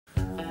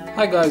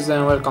Hi guys,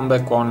 and welcome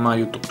back on my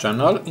YouTube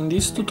channel. In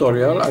this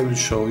tutorial I will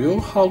show you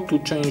how to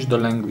change the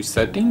language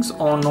settings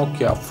on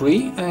Nokia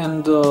 3,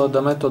 and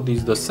the method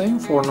is the same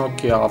for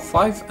Nokia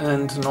 5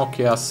 and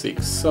Nokia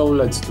 6, so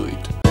let's do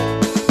it.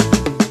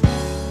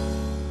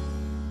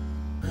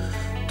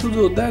 To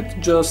do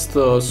that, just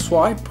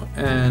swipe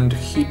and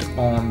hit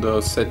on the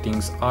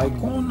settings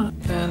icon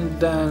and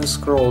then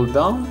scroll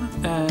down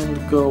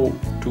and go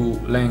to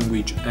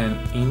language and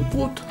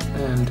input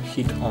and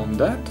hit on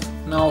that.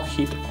 Now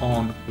hit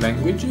on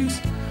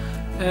languages,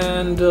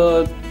 and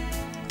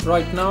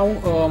right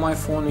now my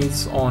phone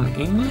is on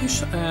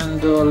English,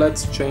 and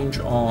let's change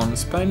on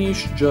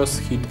Spanish.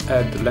 Just hit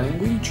add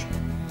language,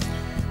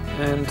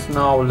 and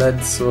now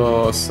let's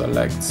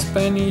select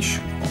Spanish.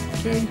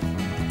 Okay.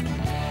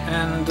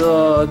 And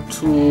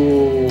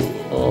to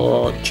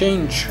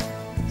change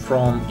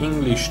from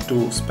English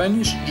to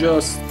Spanish,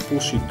 just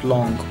push it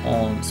long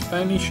on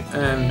Spanish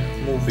and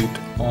move it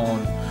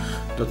on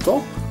the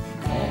top.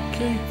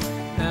 Okay,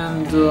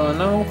 and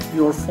now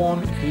your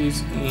phone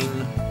is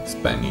in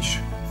Spanish,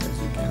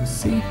 as you can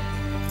see.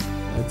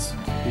 Let's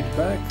hit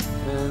back,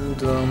 and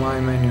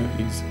my menu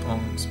is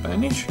on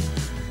Spanish.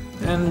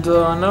 And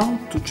now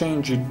to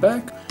change it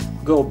back,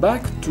 go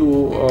back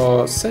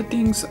to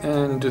settings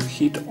and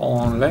hit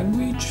on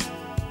language.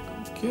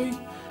 Okay,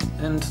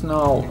 and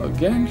now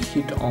again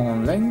hit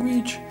on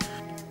language.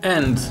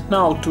 And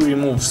now to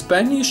remove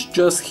Spanish,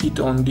 just hit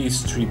on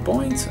these 3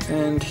 points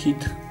and hit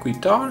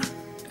quitar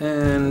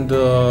and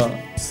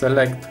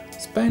select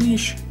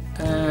Spanish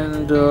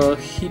and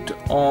hit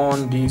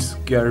on this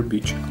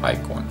garbage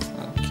icon.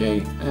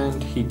 Okay,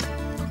 and hit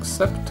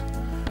accept.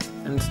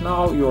 And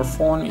now your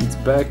phone is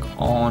back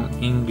on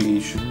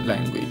English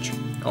language.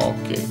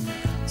 Okay,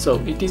 so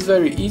it is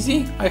very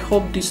easy. I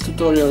hope this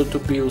tutorial to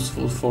be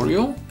useful for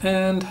you,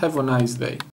 and have a nice day.